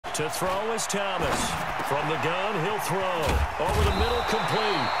To throw is Thomas. From the gun, he'll throw. Over the middle,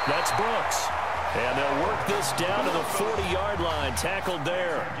 complete. That's Brooks. And they'll work this down to the 40-yard line. Tackled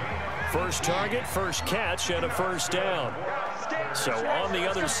there. First target, first catch, and a first down. So on the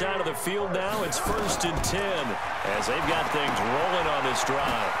other side of the field now, it's 1st and 10 as they've got things rolling on this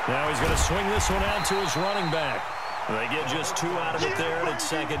drive. Now he's going to swing this one out to his running back. They get just 2 out of it there, and it's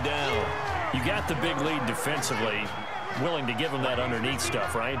 2nd down. You got the big lead defensively. Willing to give them that underneath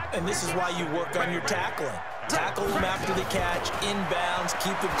stuff, right? And this is why you work on your tackling. Tackle them after the catch, inbounds,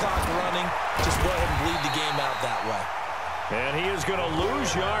 keep the clock running. Just go ahead and bleed the game out that way. And he is going to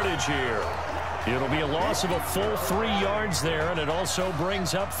lose yardage here. It'll be a loss of a full 3 yards there, and it also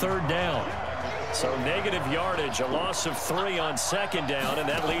brings up 3rd down. So negative yardage, a loss of 3 on 2nd down, and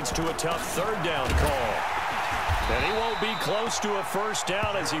that leads to a tough 3rd down call. And he won't be close to a first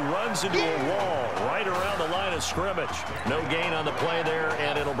down as he runs into a wall right around the line of scrimmage. No gain on the play there,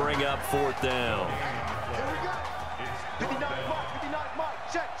 and it'll bring up 4th down.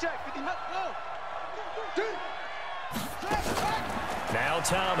 Now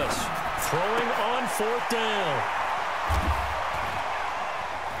Thomas throwing on 4th down.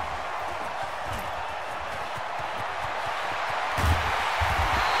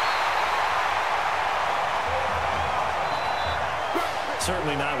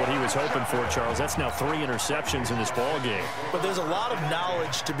 Certainly not what he was hoping for, Charles. That's now 3 interceptions in this ball game. But there's a lot of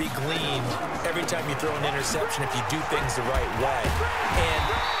knowledge to be gleaned every time you throw an interception if you do things the right way. And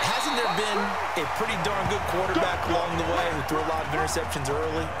hasn't there been a pretty darn good quarterback along the way who threw a lot of interceptions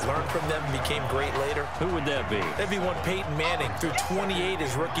early, learned from them, and became great later? Who would that be? That'd be one Peyton Manning. Threw 28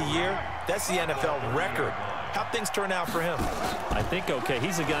 his rookie year. That's the NFL record. How'd things turn out for him? I think okay.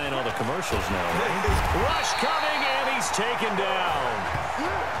 He's the guy in all the commercials now. Rush coming, and he's taken down.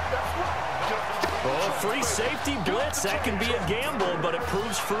 Oh, free safety blitz. That can be a gamble, but it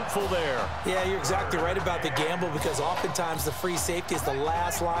proves fruitful there. Yeah, you're exactly right about the gamble because oftentimes the free safety is the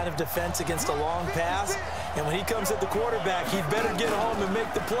last line of defense against a long pass. And when he comes at the quarterback, he'd better get home and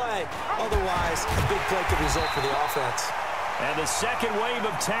make the play. Otherwise, a big play could result for the offense. And the second wave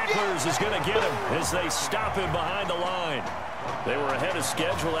of tacklers is going to get him as they stop him behind the line. They were ahead of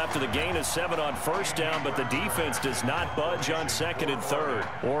schedule after the gain of 7 on first down, but the defense does not budge on 2nd and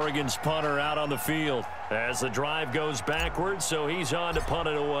 3rd. Oregon's punter out on the field as the drive goes backwards, so he's on to punt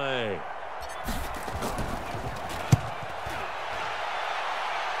it away.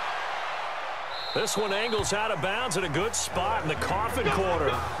 This one angles out of bounds at a good spot in the coffin corner.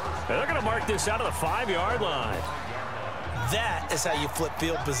 And they're going to mark this out of the 5-yard line. That is how you flip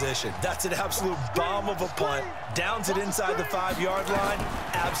field position. That's an absolute bomb of a punt. Downs it inside the 5-yard line.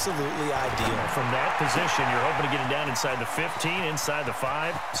 Absolutely ideal. From that position, you're hoping to get it down inside the 15, inside the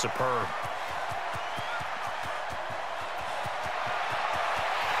 5. Superb.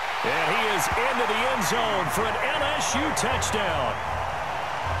 And he is into the end zone for an LSU touchdown.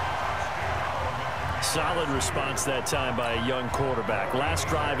 Solid response that time by a young quarterback. Last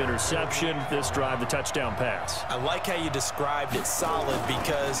drive, interception. This drive, the touchdown pass. I like how you described it solid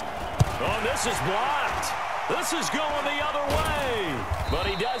because... Oh, this is blocked. This is going the other way. But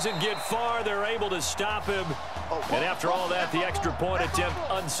he doesn't get far. They're able to stop him. And after all that, the extra point attempt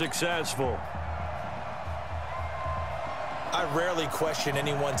unsuccessful. I rarely question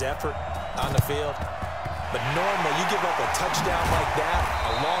anyone's effort on the field. But normally, you give up a touchdown like that,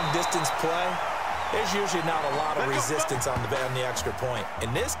 a long-distance play, there's usually not a lot of resistance on the extra point.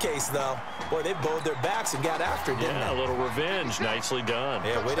 In this case, though, boy, they bowed their backs and got after it, didn't they? A little revenge. Nicely done.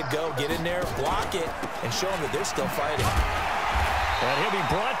 Yeah, way to go. Get in there, block it, and show them that they're still fighting. And he'll be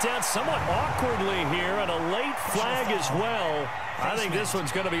brought down somewhat awkwardly here, and a late flag as well. I think this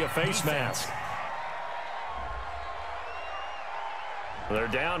one's going to be a face mask. They're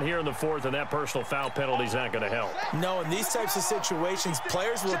down here in the 4th, and that personal foul penalty is not going to help. No, in these types of situations,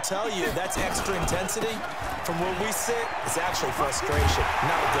 players will tell you that's extra intensity. From where we sit, it's actually frustration,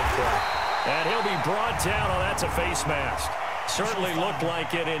 not a good play. And he'll be brought down. Oh, that's a face mask. Certainly looked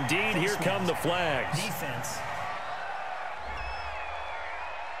like it. Indeed, here come the flags. Defense.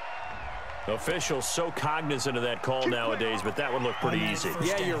 Officials so cognizant of that call nowadays, but that would look pretty easy.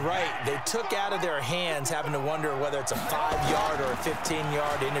 Yeah, you're right. They took out of their hands having to wonder whether it's a 5-yard or a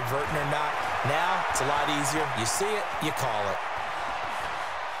 15-yard inadvertent or not. Now, it's a lot easier. You see it, you call it.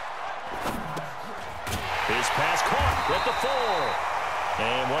 His pass caught at the 4.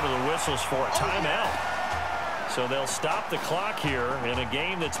 And one of the whistles for a timeout. So they'll stop the clock here in a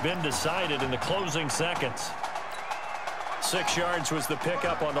game that's been decided in the closing seconds. 6 yards was the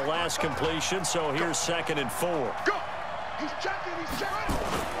pickup on the last completion, so here's 2nd and 4. Go! He's checking, he's checking!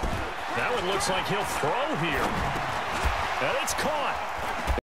 That one looks like he'll throw here. And it's caught.